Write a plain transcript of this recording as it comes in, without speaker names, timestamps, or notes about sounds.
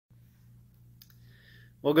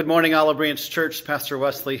Well, good morning, Olive Branch Church. Pastor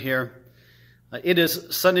Wesley here. It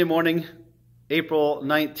is Sunday morning, April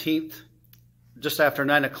 19th, just after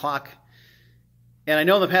 9 o'clock. And I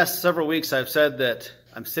know in the past several weeks I've said that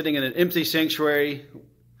I'm sitting in an empty sanctuary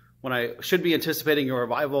when I should be anticipating a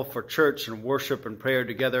revival for church and worship and prayer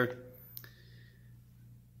together.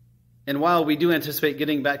 And while we do anticipate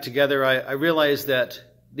getting back together, I realize that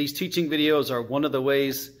these teaching videos are one of the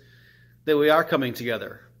ways that we are coming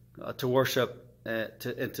together to worship and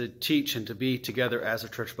to teach and to be together as a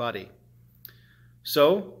church body.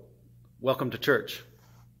 So, welcome to church.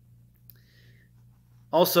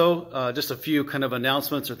 Also, just a few kind of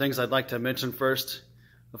announcements or things I'd like to mention first.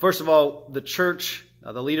 First of all, the church,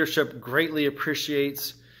 the leadership greatly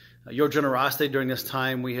appreciates your generosity during this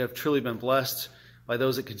time. We have truly been blessed by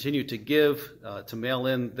those that continue to give, to mail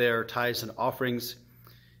in their tithes and offerings,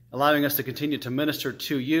 allowing us to continue to minister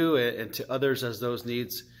to you and to others as those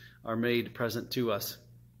needs are made present to us.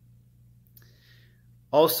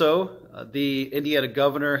 Also, the Indiana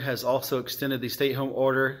governor has also extended the stay-at-home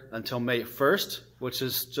order until May 1st, which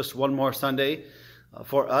is just one more Sunday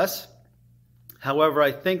for us. However,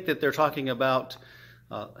 I think that they're talking about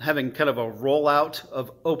having kind of a rollout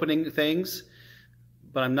of opening things,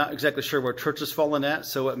 but I'm not exactly sure where churches fall in that,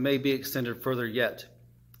 so it may be extended further yet.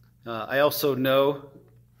 I also know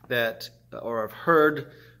that, or I've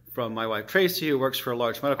heard from my wife Tracy, who works for a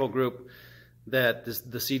large medical group, that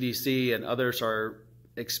the CDC and others are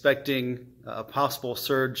expecting a possible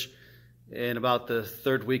surge in about the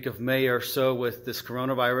third week of May or so with this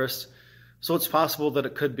coronavirus. So it's possible that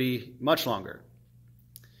it could be much longer.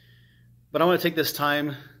 But I want to take this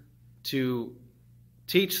time to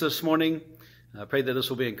teach this morning. I pray that this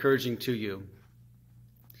will be encouraging to you.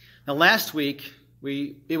 Now, last week,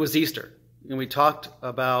 it was Easter, and we talked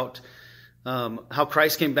about how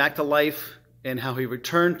Christ came back to life and how he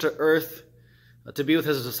returned to earth to be with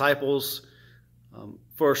his disciples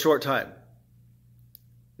for a short time.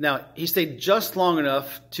 Now, he stayed just long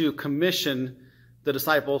enough to commission the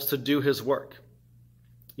disciples to do his work.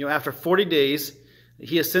 After 40 days,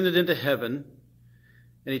 he ascended into heaven,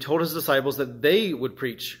 and he told his disciples that they would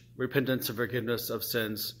preach repentance and forgiveness of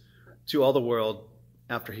sins to all the world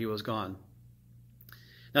after he was gone.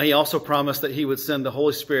 Now, he also promised that he would send the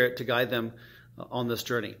Holy Spirit to guide them on this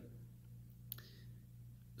journey.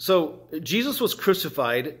 So, Jesus was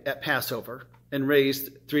crucified at Passover and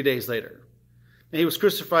raised 3 days later. And he was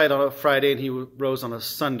crucified on a Friday and he rose on a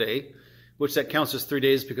Sunday, which that counts as 3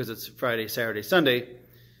 days because it's Friday, Saturday, Sunday.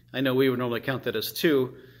 I know we would normally count that as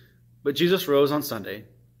 2, but Jesus rose on Sunday.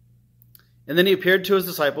 And then he appeared to his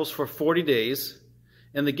disciples for 40 days,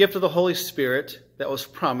 and the gift of the Holy Spirit that was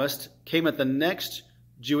promised came at the next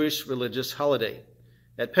Jewish religious holiday,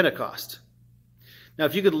 at Pentecost. Now,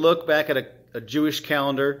 if you could look back at a Jewish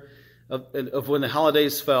calendar of when the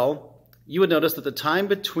holidays fell, you would notice that the time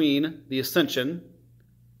between the ascension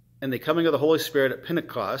and the coming of the Holy Spirit at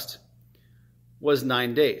Pentecost was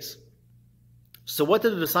 9 days. So what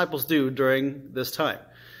did the disciples do during this time?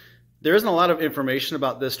 There isn't a lot of information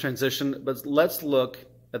about this transition, but let's look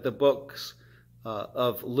at the books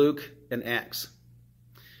of Luke and Acts.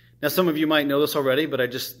 Now, some of you might know this already, but I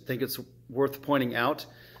just think it's worth pointing out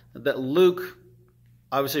that Luke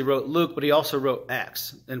obviously wrote Luke, but he also wrote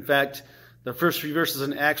Acts. In fact, the first few verses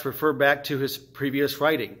in Acts refer back to his previous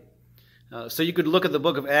writing. So you could look at the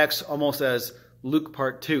book of Acts almost as Luke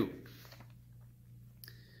part 2.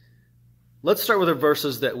 Let's start with the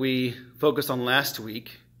verses that we focused on last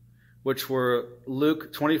week, which were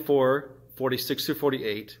Luke 24, 46 through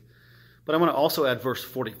 48. But I want to also add verse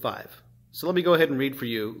 45. So let me go ahead and read for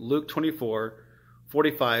you Luke 24,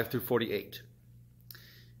 45 through 48.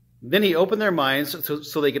 Then he opened their minds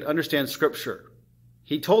so they could understand Scripture.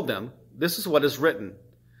 He told them, "This is what is written.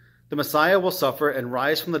 The Messiah will suffer and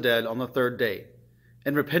rise from the dead on the third day,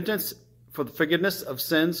 and repentance for the forgiveness of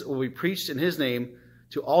sins will be preached in his name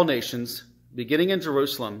to all nations, beginning in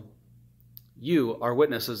Jerusalem. You are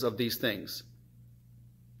witnesses of these things."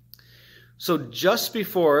 So just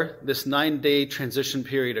before this 9-day transition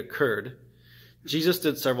period occurred, Jesus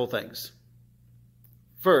did several things.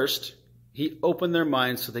 First, he opened their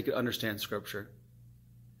minds so they could understand Scripture.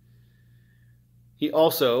 He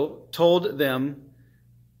also told them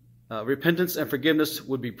repentance and forgiveness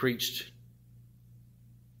would be preached.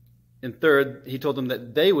 And third, he told them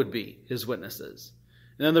that they would be his witnesses.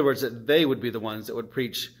 In other words, that they would be the ones that would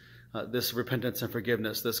preach this repentance and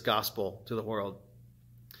forgiveness, this gospel to the world.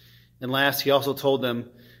 And last, he also told them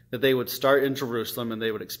that they would start in Jerusalem and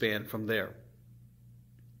they would expand from there.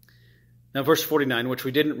 Now, verse 49, which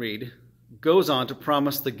we didn't read, goes on to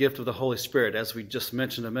promise the gift of the Holy Spirit, as we just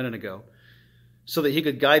mentioned a minute ago. so that he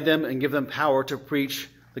could guide them and give them power to preach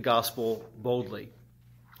the gospel boldly,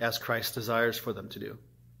 as Christ desires for them to do.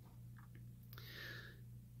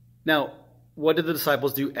 Now, what did the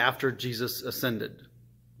disciples do after Jesus ascended?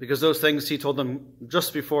 Because those things he told them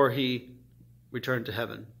just before he returned to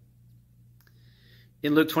heaven.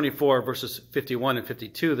 In Luke 24, verses 51 and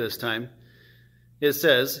 52 this time, it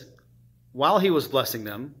says, "While he was blessing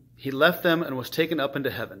them, he left them and was taken up into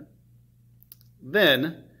heaven.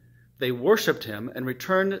 Then they worshipped him and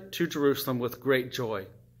returned to Jerusalem with great joy.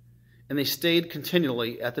 And they stayed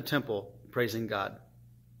continually at the temple, praising God."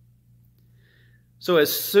 So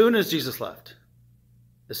as soon as Jesus left,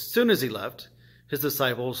 his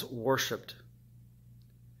disciples worshipped.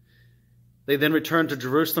 They then returned to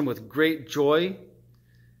Jerusalem with great joy,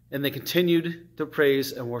 and they continued to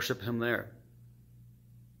praise and worship him there.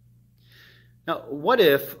 Now, what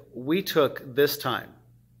if we took this time,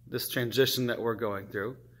 this transition that we're going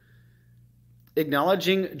through,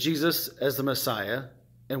 acknowledging Jesus as the Messiah,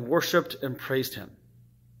 and worshiped and praised him?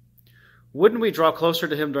 Wouldn't we draw closer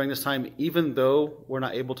to him during this time, even though we're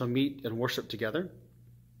not able to meet and worship together?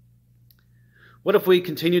 What if we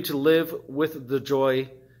continue to live with the joy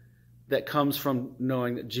that comes from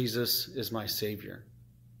knowing that Jesus is my Savior?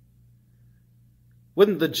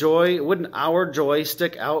 Wouldn't our joy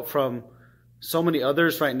stick out from so many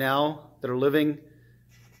others right now that are living,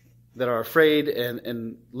 that are afraid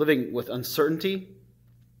and living with uncertainty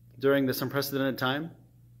during this unprecedented time?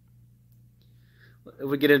 If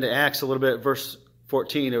we get into Acts a little bit, verse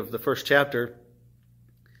 14 of the first chapter,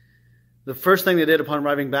 the first thing they did upon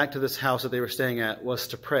arriving back to this house that they were staying at was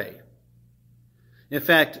to pray. In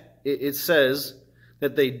fact, it says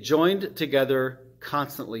that they joined together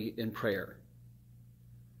constantly in prayer.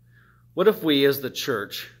 What if we as the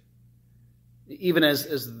church, even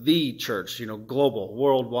as the church, global,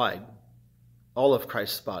 worldwide, all of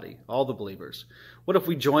Christ's body, all the believers, what if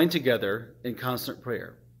we joined together in constant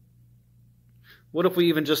prayer? What if we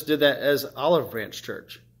even just did that as Olive Branch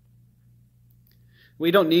Church?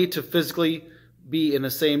 We don't need to physically be in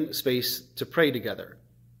the same space to pray together.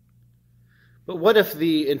 But what if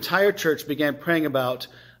the entire church began praying about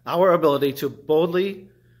our ability to boldly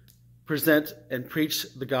present and preach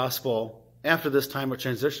the gospel after this time of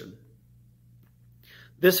transition?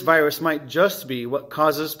 This virus might just be what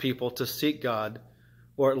causes people to seek God,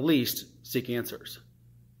 or at least seek answers.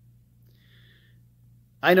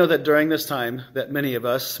 I know that during this time that many of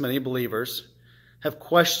us, many believers, have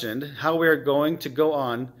questioned how we are going to go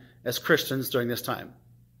on as Christians during this time.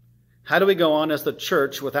 How do we go on as the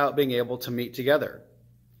church without being able to meet together?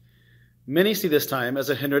 Many see this time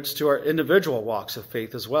as a hindrance to our individual walks of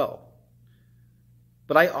faith as well.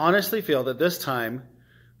 But I honestly feel that this time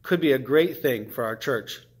could be a great thing for our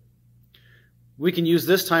church. We can use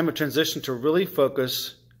this time of transition to really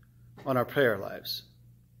focus on our prayer lives.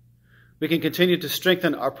 We can continue to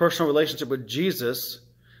strengthen our personal relationship with Jesus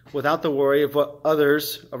without the worry of what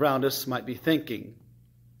others around us might be thinking.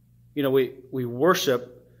 We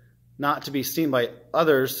worship not to be seen by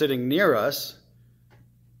others sitting near us,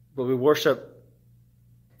 but we worship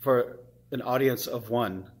for an audience of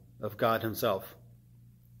one, of God himself.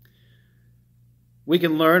 We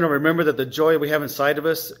can learn or remember that the joy we have inside of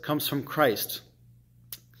us comes from Christ,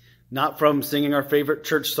 not from singing our favorite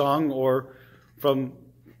church song or from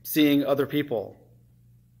seeing other people.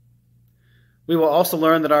 We will also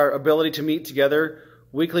learn that our ability to meet together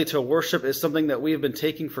weekly to worship is something that we have been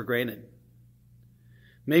taking for granted.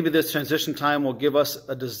 Maybe this transition time will give us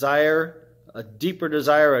a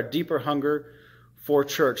deeper hunger for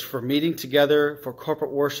church, for meeting together, for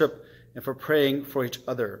corporate worship, and for praying for each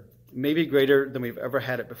other, maybe greater than we've ever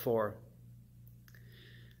had it before.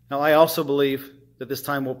 Now, I also believe that this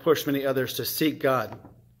time will push many others to seek God,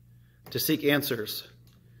 to seek answers,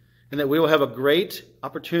 and that we will have a great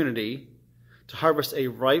opportunity to harvest a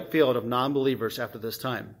ripe field of non-believers after this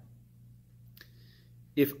time.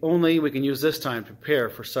 If only we can use this time to prepare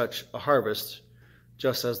for such a harvest,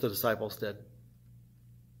 just as the disciples did.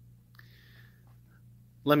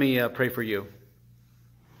 Let me pray for you.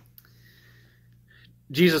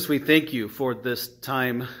 Jesus, we thank you for this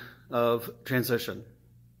time of transition.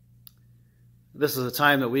 This is a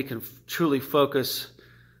time that we can truly focus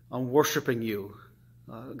on worshiping you,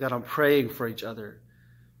 God, on praying for each other,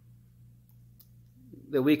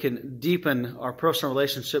 that we can deepen our personal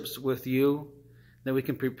relationships with you, that we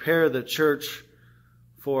can prepare the church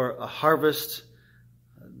for a harvest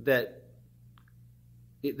that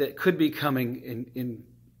could be coming in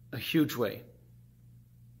a huge way.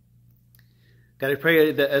 God, I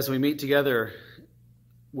pray that as we meet together,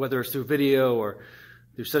 whether it's through video or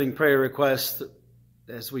through sending prayer requests,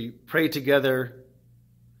 as we pray together,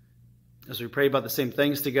 as we pray about the same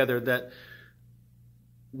things together, that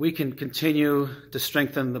we can continue to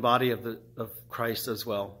strengthen the body of Christ as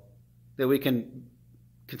well, that we can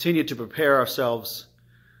continue to prepare ourselves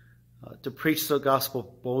to preach the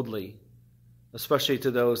gospel boldly, especially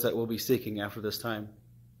to those that will be seeking after this time.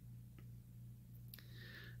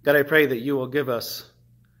 God, I pray that you will give us,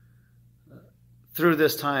 through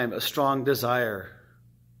this time, a strong desire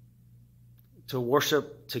to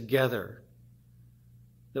worship together.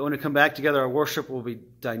 That when we come back together, our worship will be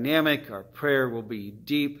dynamic, our prayer will be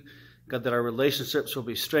deep, God, that our relationships will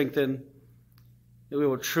be strengthened, that we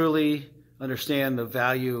will truly understand the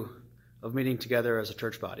value of meeting together as a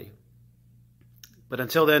church body. But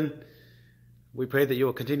until then, we pray that you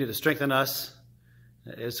will continue to strengthen us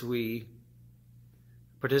as we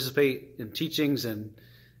participate in teachings and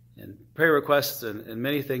prayer requests and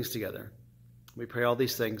many things together. We pray all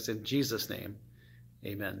these things in Jesus' name.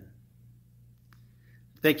 Amen.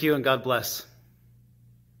 Thank you and God bless.